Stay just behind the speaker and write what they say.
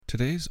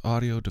Today's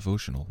audio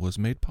devotional was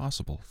made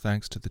possible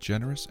thanks to the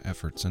generous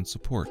efforts and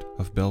support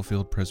of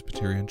Bellefield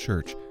Presbyterian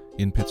Church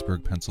in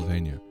Pittsburgh,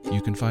 Pennsylvania.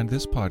 You can find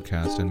this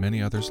podcast and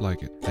many others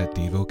like it at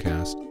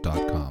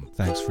devocast.com.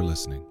 Thanks for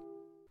listening.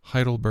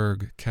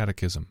 Heidelberg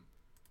Catechism,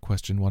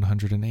 Question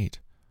 108.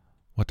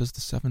 What does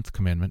the seventh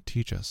commandment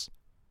teach us?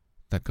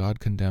 That God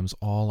condemns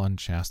all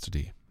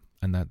unchastity,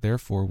 and that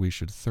therefore we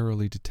should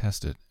thoroughly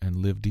detest it and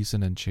live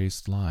decent and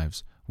chaste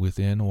lives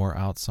within or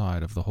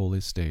outside of the holy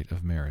state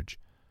of marriage.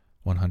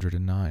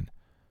 109.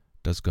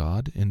 Does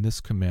God, in this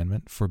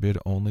commandment, forbid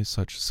only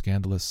such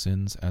scandalous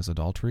sins as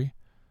adultery?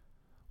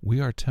 We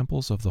are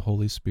temples of the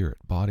Holy Spirit,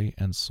 body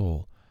and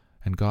soul,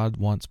 and God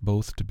wants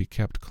both to be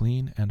kept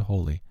clean and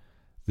holy.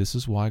 This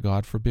is why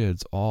God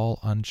forbids all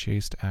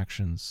unchaste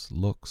actions,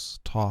 looks,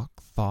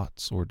 talk,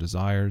 thoughts, or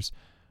desires,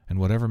 and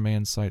whatever may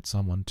incite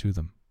someone to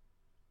them.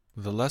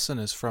 The lesson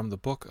is from the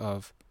book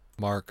of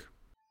Mark.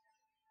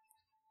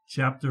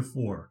 Chapter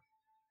 4.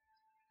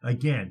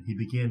 Again he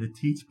began to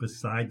teach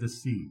beside the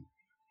sea,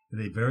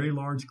 and a very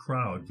large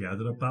crowd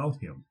gathered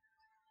about him,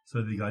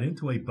 so that he got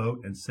into a boat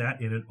and sat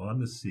in it on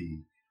the sea,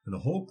 and the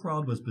whole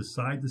crowd was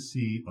beside the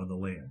sea on the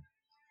land.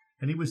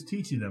 And he was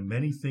teaching them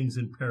many things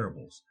in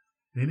parables.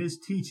 And in his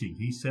teaching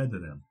he said to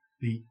them,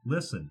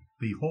 Listen,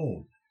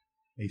 behold,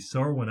 a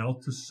sower went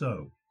out to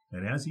sow,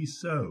 and as he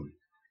sowed,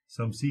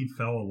 some seed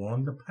fell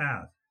along the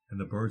path, and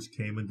the birds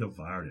came and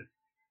devoured it.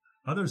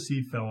 Other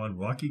seed fell on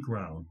rocky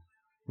ground,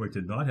 where it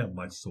did not have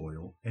much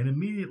soil, and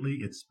immediately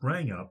it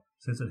sprang up,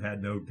 since it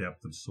had no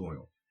depth of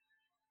soil.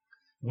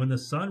 When the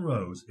sun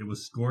rose, it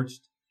was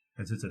scorched,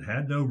 and since it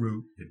had no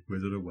root, it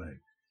withered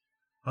away.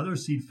 Other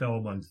seed fell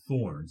among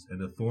thorns,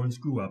 and the thorns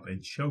grew up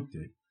and choked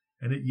it,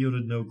 and it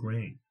yielded no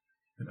grain.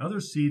 And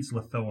other seeds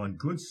fell on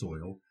good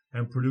soil,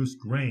 and produced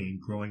grain,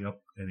 growing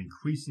up and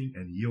increasing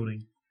and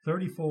yielding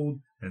 30-fold,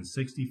 and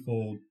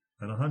 60-fold,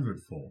 and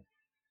 100-fold.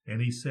 And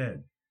he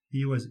said,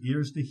 He who has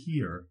ears to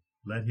hear,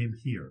 let him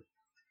hear.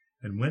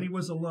 And when he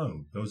was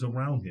alone, those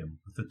around him,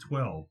 with the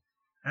 12,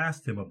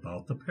 asked him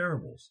about the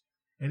parables.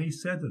 And he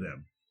said to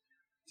them,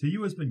 To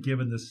you has been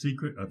given the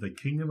secret of the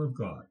kingdom of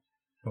God,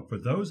 but for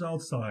those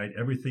outside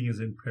everything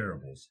is in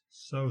parables,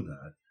 so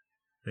that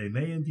they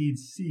may indeed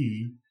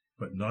see,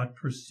 but not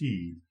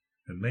perceive,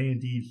 and may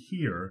indeed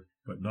hear,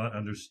 but not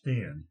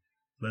understand,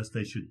 lest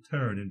they should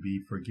turn and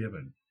be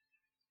forgiven.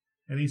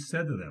 And he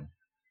said to them,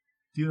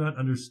 Do you not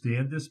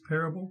understand this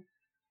parable?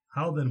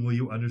 How then will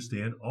you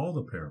understand all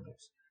the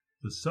parables?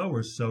 The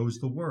sower sows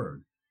the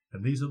word,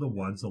 and these are the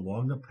ones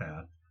along the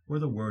path where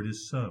the word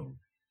is sown.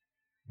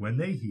 When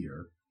they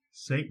hear,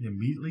 Satan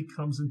immediately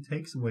comes and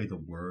takes away the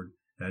word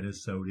that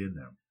is sowed in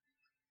them.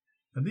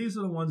 And these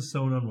are the ones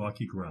sown on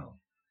rocky ground,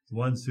 the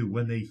ones who,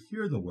 when they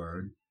hear the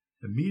word,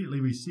 immediately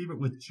receive it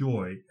with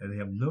joy, and they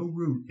have no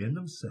root in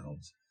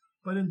themselves,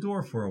 but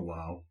endure for a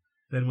while.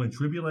 Then when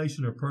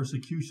tribulation or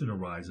persecution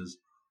arises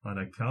on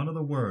account of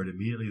the word,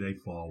 immediately they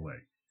fall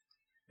away.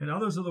 And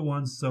others are the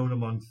ones sown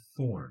among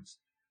thorns.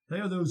 They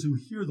are those who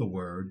hear the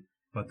word,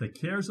 but the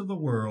cares of the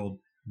world,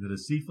 and the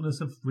deceitfulness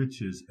of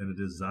riches, and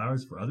the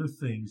desires for other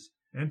things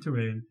enter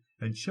in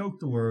and choke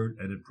the word,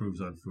 and it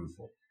proves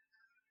unfruitful.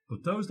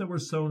 But those that were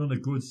sown on the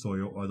good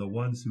soil are the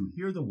ones who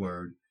hear the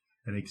word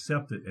and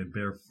accept it and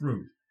bear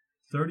fruit,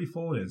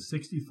 30-fold and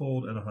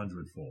 60-fold and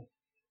 100-fold.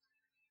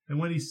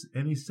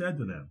 And he said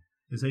to them,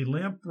 Is a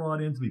lamp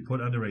brought in to be put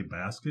under a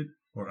basket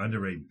or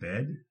under a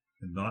bed,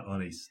 and not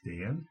on a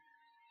stand?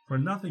 For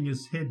nothing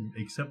is hidden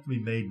except to be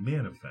made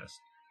manifest,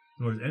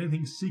 nor is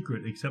anything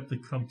secret except to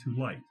come to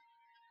light.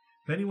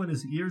 If anyone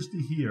has ears to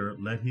hear,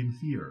 let him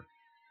hear.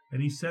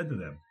 And he said to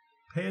them,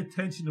 Pay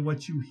attention to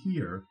what you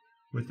hear.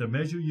 With the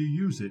measure you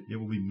use it, it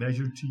will be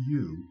measured to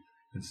you,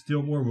 and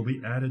still more will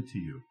be added to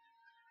you.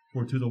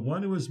 For to the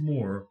one who has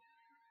more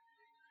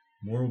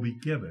will be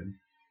given,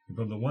 and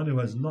from the one who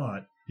has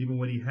not, even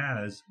what he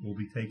has will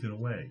be taken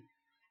away.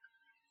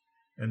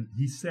 And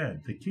he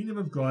said, The kingdom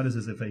of God is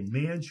as if a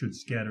man should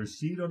scatter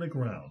seed on the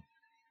ground.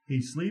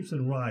 He sleeps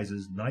and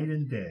rises night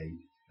and day,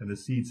 and the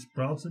seed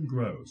sprouts and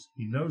grows.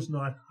 He knows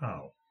not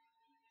how.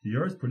 The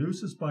earth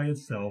produces by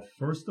itself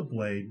first the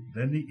blade,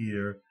 then the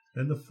ear,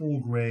 then the full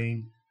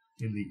grain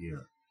in the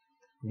ear.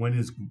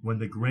 When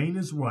the grain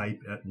is ripe,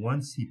 at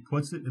once he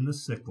puts it in the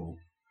sickle,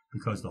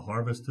 because the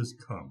harvest has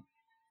come.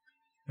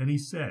 And he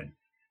said,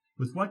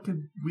 With what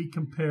can we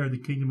compare the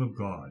kingdom of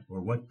God,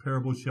 or what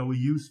parable shall we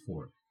use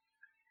for it?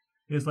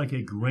 It is like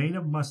a grain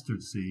of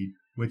mustard seed,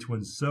 which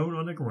when sown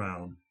on the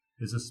ground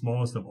is the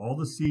smallest of all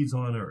the seeds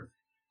on earth.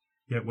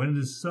 Yet when it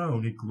is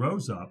sown, it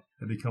grows up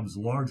and becomes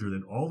larger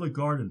than all the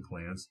garden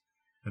plants,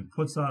 and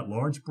puts out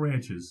large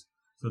branches,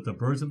 so that the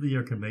birds of the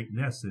air can make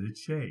nests in its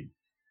shade.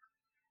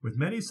 With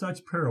many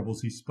such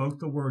parables he spoke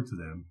the word to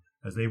them,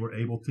 as they were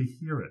able to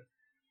hear it.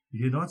 He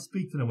did not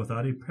speak to them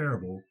without a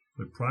parable,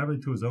 but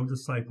privately to his own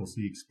disciples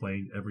he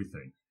explained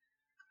everything.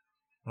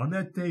 On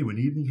that day when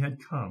evening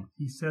had come,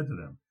 he said to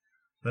them,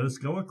 Let us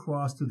go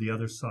across to the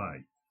other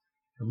side.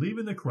 And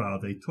leaving the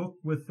crowd, they took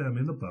with them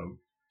in the boat,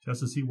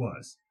 just as he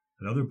was,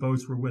 and other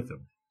boats were with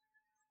him.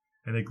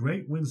 And a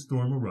great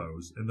windstorm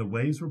arose, and the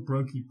waves were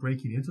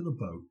breaking into the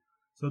boat,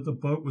 so that the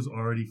boat was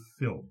already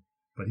filled.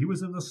 But he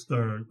was in the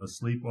stern,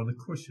 asleep on the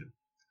cushion.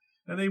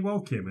 And they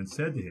woke him and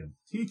said to him,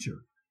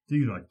 Teacher, do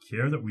you not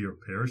care that we are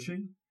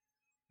perishing?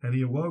 And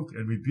he awoke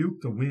and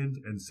rebuked the wind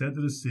and said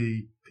to the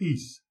sea,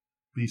 Peace,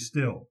 be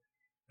still.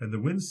 And the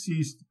wind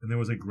ceased, and there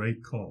was a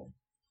great calm.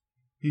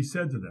 He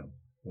said to them,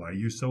 Why are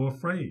you so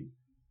afraid?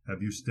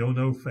 Have you still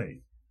no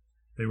faith?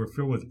 They were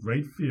filled with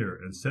great fear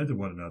and said to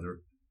one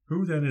another,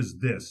 Who then is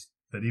this,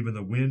 that even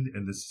the wind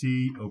and the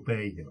sea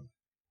obey him?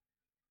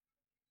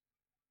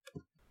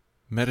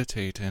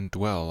 Meditate and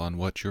dwell on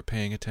what you're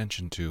paying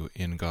attention to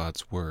in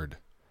God's Word.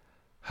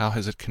 How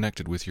has it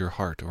connected with your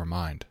heart or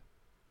mind?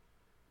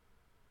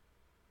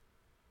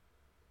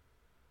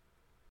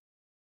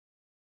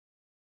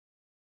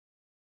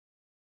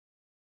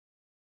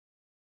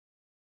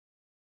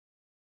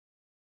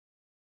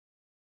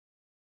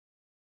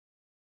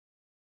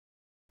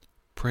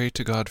 Pray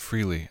to God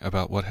freely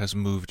about what has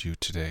moved you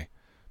today.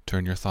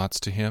 Turn your thoughts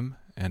to Him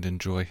and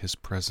enjoy His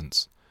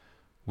presence.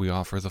 We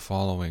offer the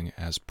following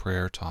as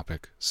prayer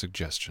topic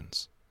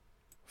suggestions.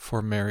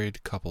 For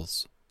married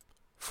couples.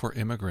 For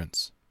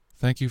immigrants.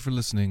 Thank you for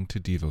listening to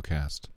DevoCast.